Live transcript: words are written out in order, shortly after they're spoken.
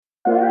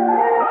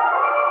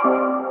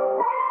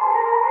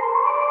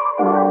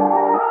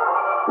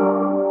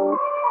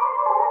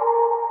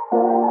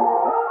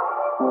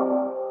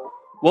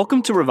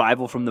Welcome to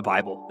Revival from the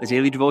Bible, a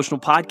daily devotional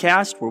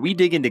podcast where we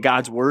dig into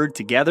God's Word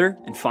together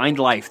and find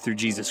life through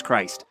Jesus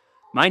Christ.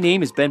 My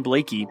name is Ben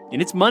Blakey,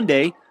 and it's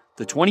Monday,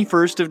 the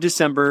 21st of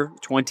December,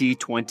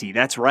 2020.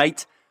 That's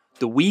right,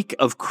 the week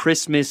of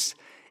Christmas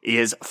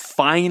is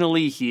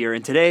finally here,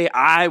 and today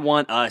I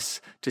want us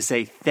to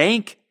say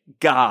thank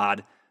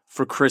God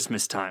for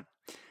Christmas time.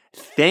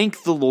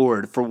 Thank the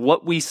Lord for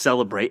what we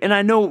celebrate. And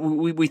I know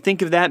we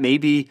think of that,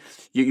 maybe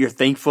you're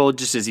thankful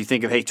just as you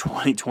think of, hey,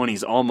 2020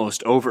 is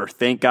almost over.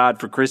 Thank God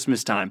for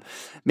Christmas time.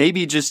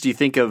 Maybe just you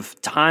think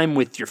of time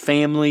with your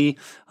family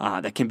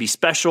that can be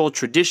special,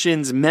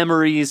 traditions,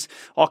 memories,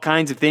 all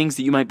kinds of things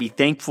that you might be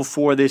thankful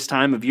for this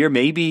time of year.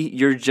 Maybe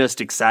you're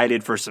just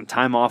excited for some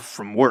time off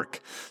from work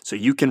so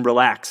you can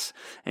relax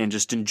and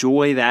just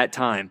enjoy that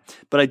time.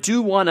 But I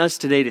do want us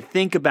today to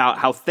think about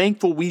how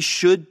thankful we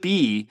should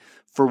be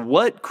for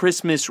what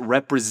Christmas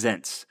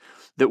represents,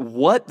 that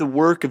what the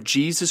work of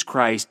Jesus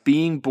Christ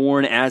being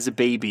born as a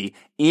baby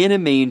in a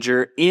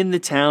manger in the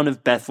town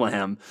of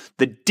Bethlehem,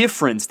 the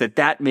difference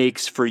that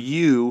makes for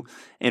you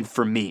and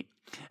for me.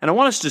 And I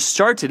want us to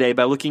start today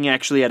by looking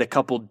actually at a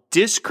couple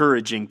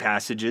discouraging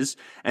passages,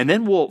 and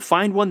then we'll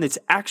find one that's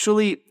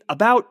actually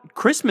about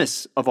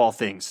Christmas of all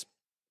things.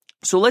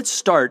 So let's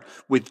start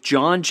with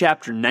John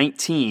chapter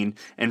 19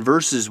 and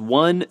verses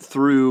 1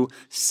 through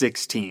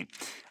 16.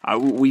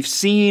 We've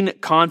seen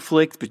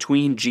conflict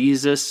between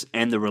Jesus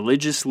and the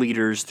religious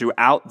leaders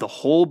throughout the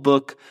whole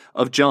book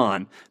of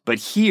John, but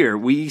here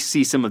we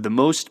see some of the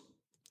most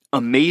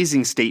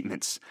amazing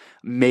statements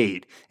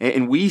made.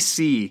 And we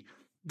see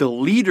the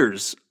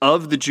leaders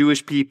of the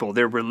Jewish people,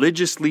 their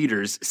religious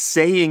leaders,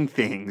 saying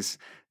things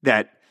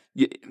that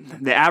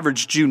the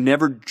average Jew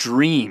never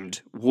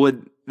dreamed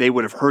they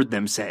would have heard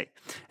them say.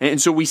 And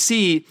so we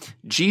see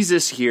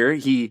Jesus here,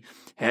 he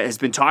has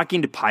been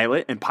talking to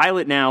Pilate, and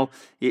Pilate now,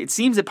 it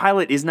seems that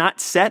Pilate is not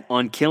set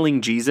on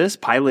killing Jesus.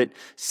 Pilate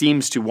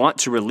seems to want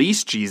to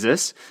release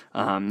Jesus.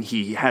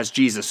 He has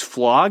Jesus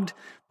flogged.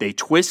 They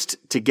twist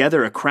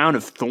together a crown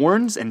of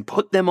thorns and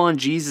put them on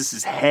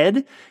Jesus'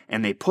 head,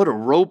 and they put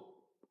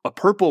a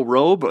purple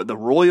robe, the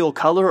royal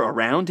color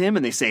around him,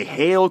 and they say,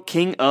 "Hail,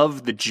 King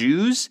of the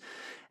Jews."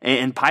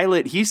 And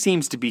Pilate, he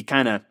seems to be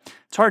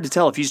it's hard to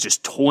tell if he's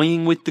just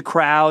toying with the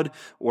crowd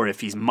or if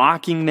he's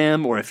mocking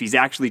them or if he's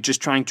actually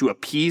just trying to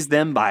appease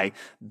them by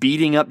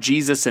beating up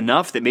Jesus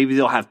enough that maybe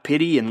they'll have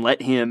pity and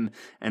let him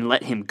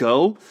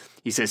go.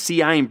 He says,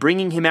 "See, I am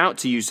bringing him out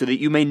to you so that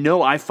you may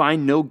know I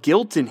find no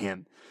guilt in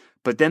him."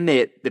 But then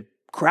the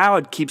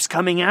crowd keeps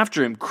coming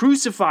after him.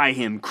 "Crucify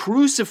him,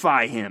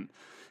 crucify him."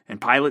 And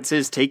Pilate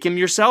says, "Take him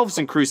yourselves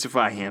and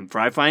crucify him, for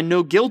I find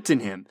no guilt in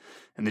him."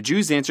 And the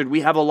Jews answered, "We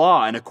have a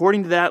law, and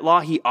according to that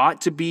law, he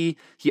ought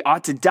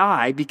to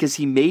die because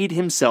he made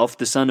himself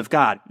the Son of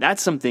God."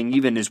 That's something,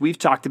 even as we've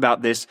talked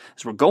about this,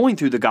 as we're going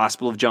through the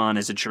Gospel of John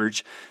as a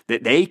church,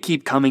 that they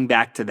keep coming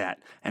back to that.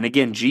 And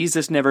again,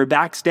 Jesus never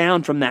backs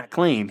down from that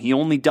claim. He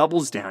only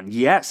doubles down.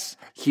 Yes,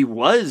 he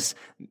was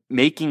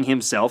making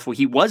himself,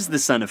 he was the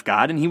Son of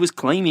God, and he was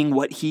claiming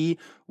what he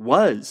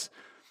was.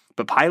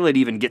 But Pilate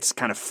even gets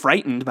kind of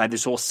frightened by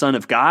this whole Son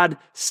of God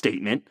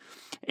statement,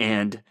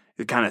 and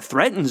it kind of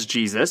threatens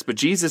Jesus, but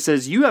Jesus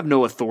says, "You have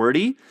no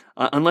authority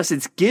unless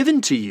it's given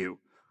to you."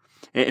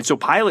 And so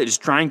Pilate is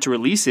trying to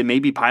release him.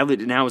 Maybe Pilate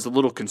now is a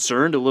little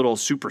concerned, a little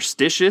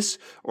superstitious,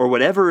 or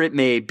whatever it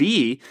may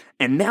be.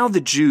 And now the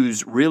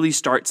Jews really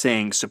start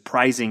saying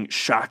surprising,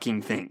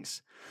 shocking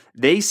things.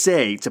 They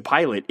say to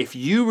Pilate, "If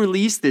you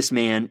release this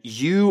man,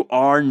 you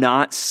are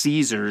not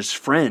Caesar's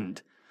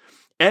friend.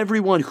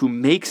 Everyone who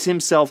makes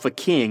himself a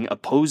king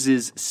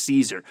opposes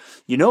Caesar."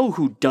 You know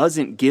who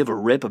doesn't give a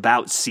rip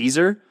about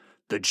Caesar?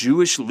 The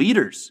Jewish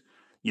leaders.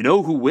 You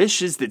know who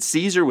wishes that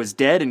Caesar was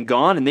dead and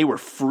gone and they were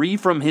free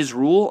from his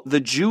rule?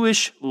 The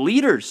Jewish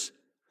leaders.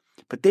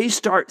 But they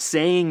start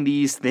saying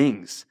these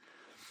things.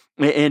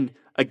 And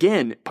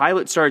again,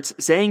 Pilate starts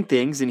saying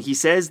things, and he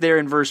says there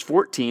in verse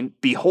 14,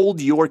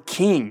 "Behold your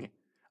king,"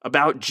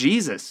 about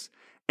Jesus.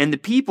 And the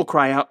people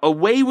cry out,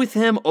 away with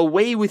him,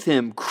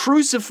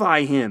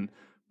 crucify him."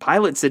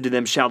 Pilate said to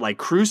them, "Shall I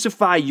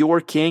crucify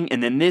your king?"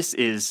 And then this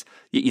is,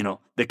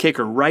 the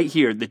kicker right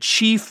here. The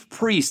chief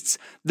priests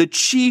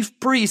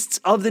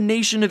of the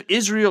nation of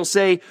Israel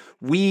say,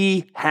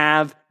 "We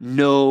have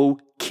no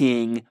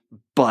king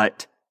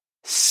but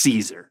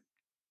Caesar."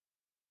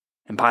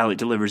 And Pilate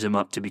delivers him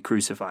up to be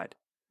crucified.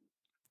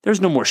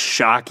 There's no more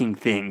shocking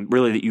thing,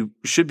 really, that you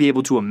should be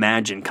able to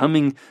imagine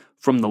coming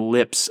from the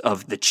lips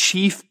of the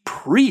chief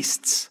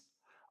priests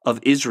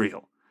of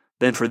Israel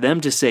than for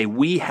them to say,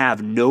 "We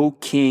have no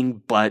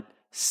king but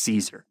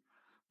Caesar."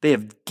 They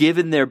have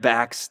turned their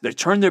backs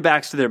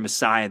to their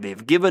Messiah. They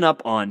have given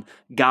up on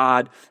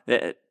God.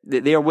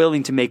 They are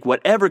willing to make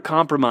whatever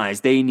compromise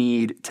they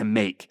need to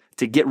make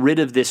to get rid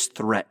of this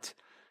threat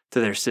to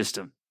their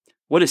system.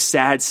 What a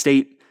sad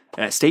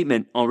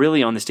statement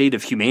really on the state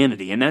of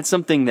humanity. And that's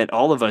something that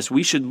all of us,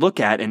 we should look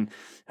at and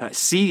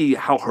see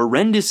how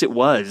horrendous it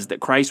was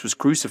that Christ was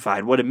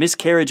crucified. What a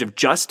miscarriage of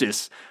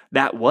justice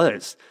that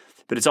was.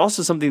 But it's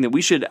also something that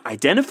we should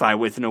identify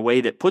with in a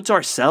way that puts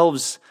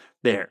ourselves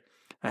there.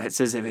 It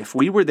says if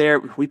we were there,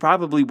 we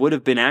probably would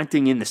have been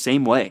acting in the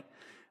same way.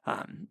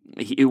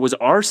 It was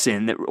our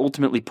sin that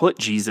ultimately put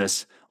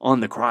Jesus on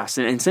the cross,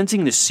 and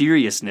sensing the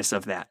seriousness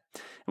of that.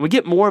 And we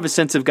get more of a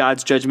sense of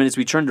God's judgment as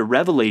we turn to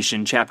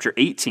Revelation chapter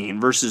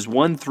 18, verses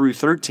 1 through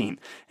 13.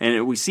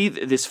 And we see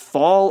this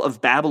fall of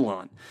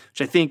Babylon,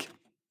 which I think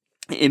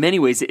in many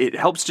ways it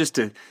helps just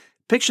to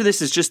picture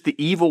this as just the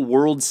evil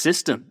world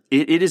system.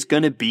 It is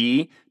going to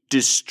be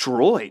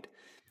destroyed.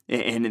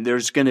 And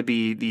there's going to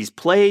be these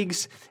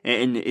plagues.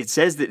 And it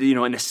says that,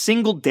 in a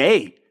single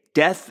day,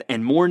 death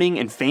and mourning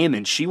and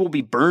famine, she will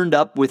be burned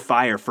up with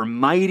fire. For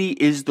mighty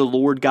is the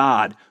Lord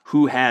God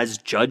who has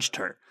judged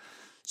her.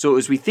 So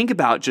as we think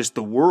about just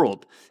the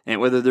world and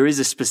whether there is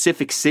a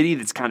specific city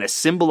that's kind of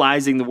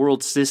symbolizing the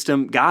world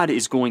system, God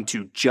is going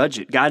to judge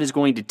it. God is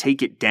going to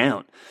take it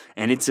down.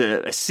 And it's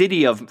a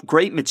city of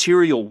great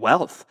material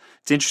wealth.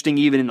 It's interesting,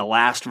 even in the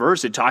last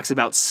verse, it talks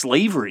about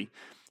slavery.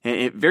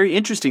 And very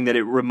interesting that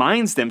it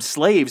reminds them,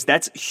 slaves,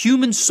 that's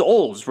human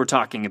souls we're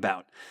talking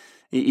about,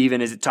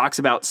 even as it talks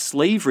about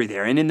slavery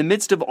there. And in the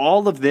midst of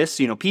all of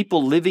this,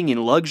 people living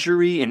in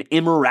luxury and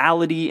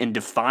immorality and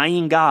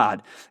defying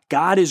God,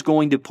 God is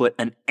going to put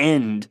an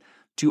end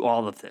to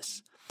all of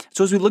this.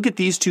 So as we look at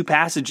these two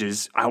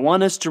passages, I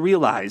want us to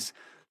realize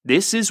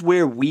this is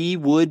where we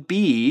would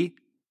be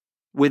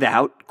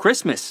without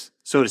Christmas,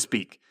 so to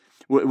speak.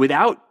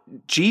 Without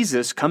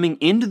Jesus coming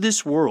into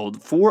this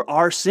world for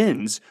our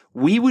sins,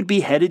 we would be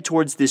headed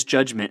towards this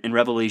judgment in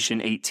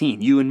Revelation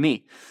 18, you and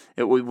me.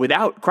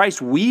 Without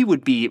Christ, we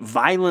would be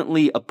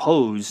violently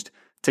opposed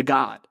to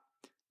God.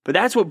 But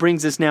that's what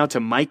brings us now to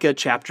Micah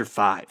chapter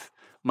 5.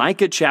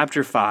 Micah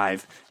chapter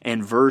 5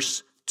 and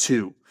verse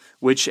 2,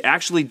 which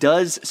actually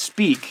does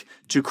speak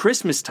to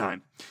Christmas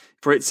time.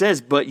 For it says,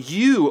 "But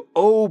you,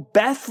 O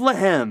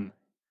Bethlehem,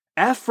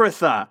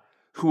 Ephrathah,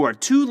 who are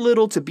too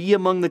little to be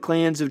among the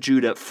clans of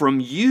Judah, from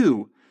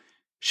you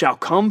shall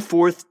come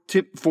forth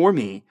for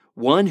me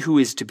one who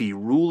is to be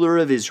ruler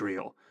of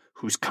Israel,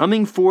 whose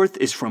coming forth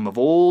is from of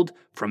old,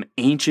 from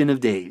ancient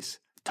of days."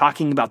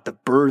 Talking about the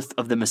birth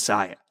of the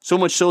Messiah. So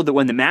much so that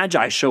when the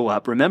Magi show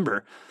up,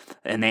 remember,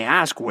 and they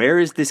ask, where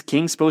is this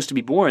king supposed to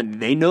be born?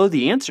 They know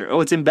the answer.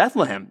 Oh, it's in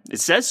Bethlehem. It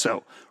says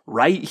so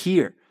right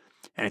here.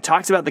 And it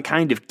talks about the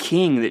kind of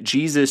king that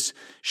Jesus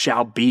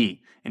shall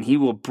be. And he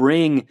will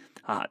bring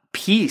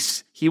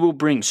peace. He will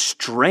bring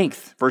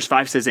strength. Verse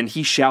 5 says, "And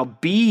he shall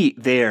be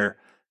their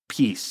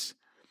peace."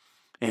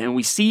 And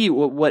we see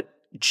what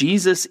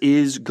Jesus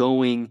is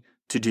going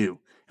to do.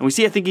 And we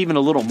see, I think, even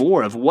a little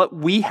more of what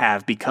we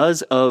have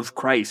because of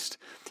Christ.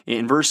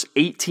 In verse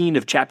 18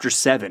 of chapter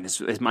 7,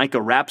 as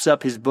Micah wraps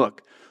up his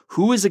book,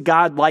 "Who is a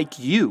God like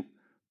you,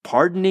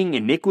 pardoning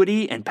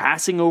iniquity and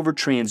passing over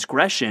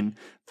transgression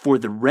for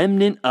the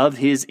remnant of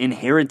his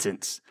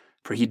inheritance?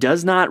 For he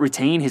does not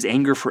retain his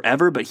anger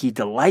forever, but he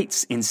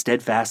delights in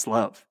steadfast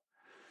love.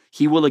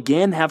 He will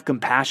again have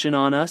compassion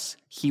on us.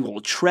 He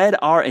will tread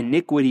our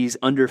iniquities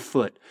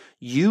underfoot.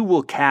 You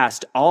will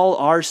cast all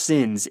our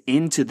sins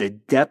into the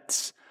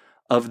depths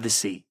of the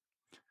sea."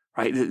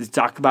 Right? They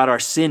talk about our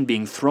sin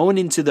being thrown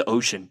into the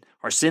ocean.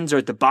 Our sins are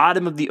at the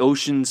bottom of the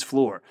ocean's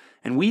floor.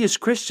 And we as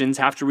Christians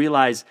have to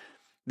realize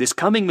this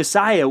coming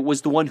Messiah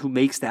was the one who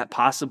makes that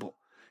possible.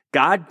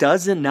 God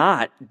doesn't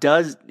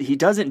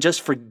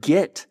just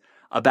forget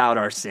about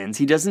our sins.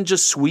 He doesn't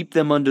just sweep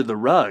them under the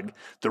rug.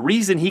 The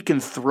reason he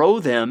can throw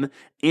them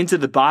into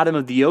the bottom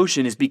of the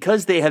ocean is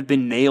because they have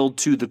been nailed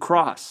to the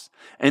cross.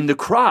 And the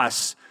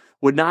cross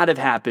would not have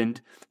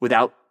happened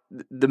without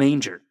the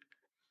manger.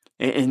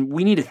 And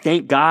we need to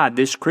thank God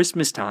this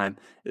Christmas time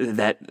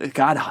that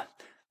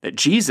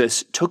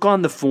Jesus took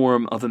on the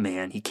form of a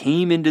man. He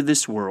came into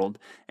this world,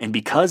 and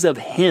because of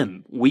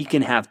him, we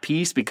can have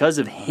peace. Because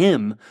of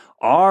him,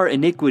 our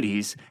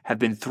iniquities have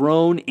been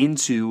thrown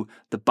into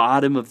the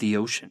bottom of the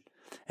ocean.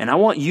 And I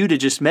want you to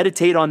just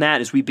meditate on that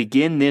as we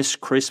begin this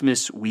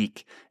Christmas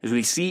week, as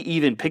we see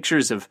even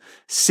pictures of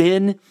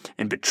sin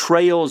and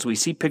betrayal, as we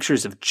see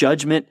pictures of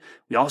judgment.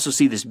 We also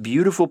see this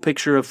beautiful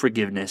picture of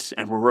forgiveness,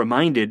 and we're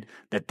reminded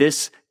that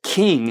this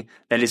king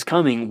that is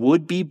coming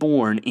would be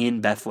born in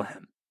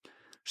Bethlehem.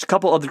 There's a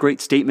couple other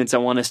great statements I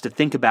want us to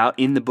think about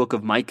in the book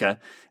of Micah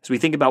as we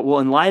think about, well,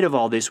 in light of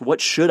all this,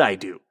 what should I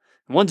do?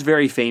 One's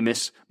very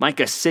famous,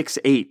 Micah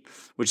 6:8,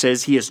 which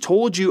says, "He has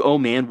told you, O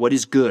man, what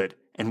is good,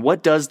 and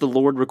what does the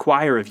Lord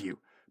require of you?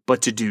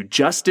 But to do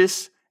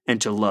justice and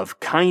to love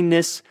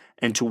kindness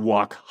and to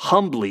walk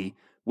humbly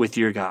with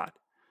your God."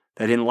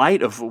 That in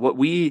light of what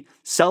we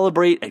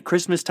celebrate at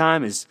Christmas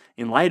time, is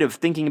in light of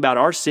thinking about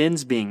our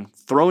sins being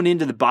thrown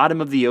into the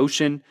bottom of the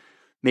ocean,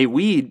 may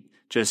we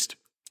just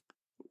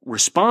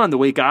respond the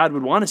way God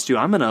would want us to.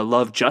 I'm going to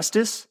love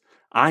justice.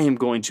 I am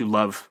going to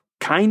love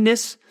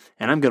kindness,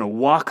 and I'm going to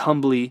walk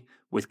humbly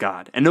with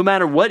God. And no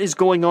matter what is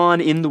going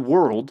on in the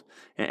world,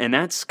 and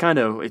that's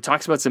it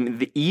talks about some of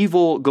the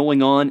evil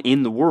going on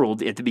in the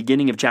world at the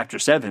beginning of chapter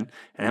 7,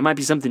 and that might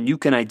be something you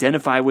can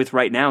identify with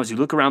right now as you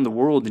look around the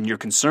world and you're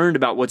concerned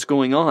about what's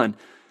going on.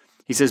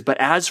 He says, "But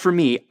as for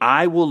me,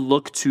 I will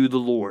look to the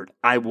Lord.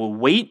 I will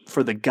wait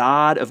for the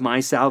God of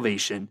my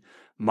salvation.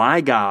 My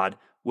God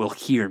will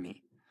hear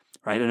me.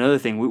 Right? Another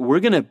thing, we're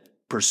going to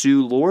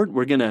pursue Lord.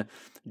 We're going to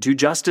do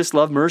justice,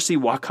 love mercy,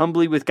 walk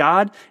humbly with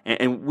God,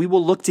 and we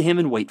will look to him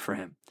and wait for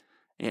him.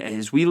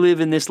 As we live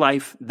in this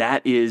life,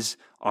 that is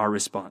our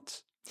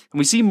response. And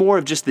we see more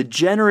of just the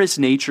generous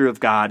nature of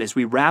God as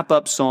we wrap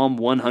up Psalm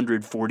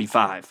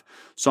 145.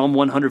 Psalm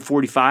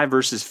 145,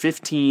 verses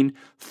 15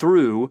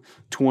 through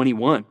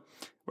 21,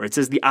 where it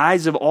says, "The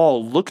eyes of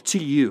all look to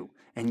you,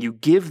 and you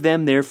give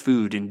them their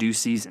food in due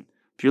season."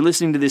 If you're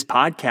listening to this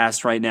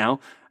podcast right now,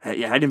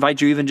 I'd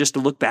invite you even just to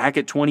look back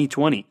at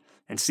 2020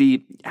 and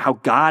see how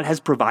God has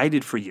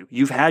provided for you.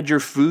 You've had your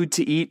food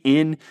to eat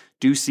in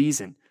due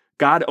season.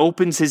 God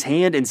opens his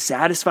hand and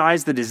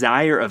satisfies the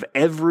desire of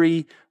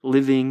every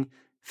living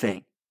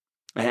thing.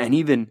 And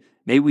even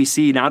may we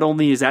see, not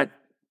only is that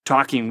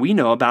talking we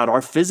know about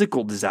our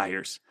physical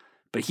desires,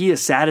 but he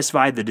has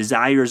satisfied the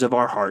desires of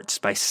our hearts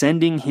by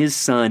sending his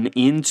Son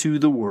into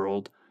the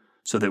world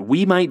so that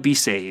we might be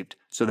saved,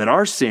 so that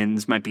our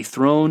sins might be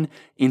thrown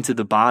into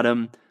the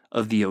bottom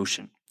of the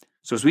ocean.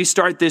 So as we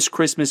start this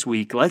Christmas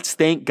week, let's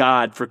thank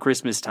God for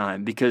Christmas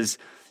time, because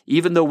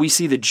even though we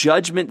see the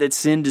judgment that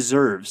sin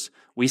deserves,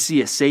 we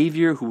see a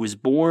Savior who was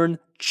born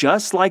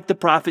just like the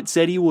prophet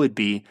said he would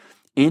be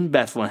in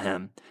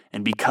Bethlehem.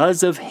 And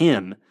because of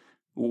him,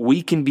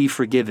 we can be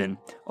forgiven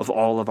of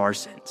all of our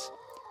sins.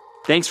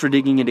 Thanks for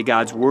digging into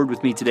God's Word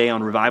with me today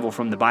on Revival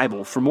from the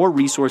Bible. For more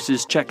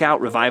resources, check out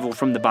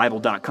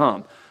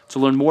revivalfromthebible.com. To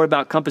learn more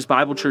about Compass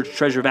Bible Church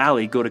Treasure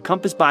Valley, go to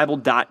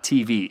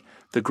compassbible.tv.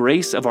 The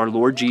grace of our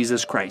Lord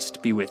Jesus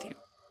Christ be with you.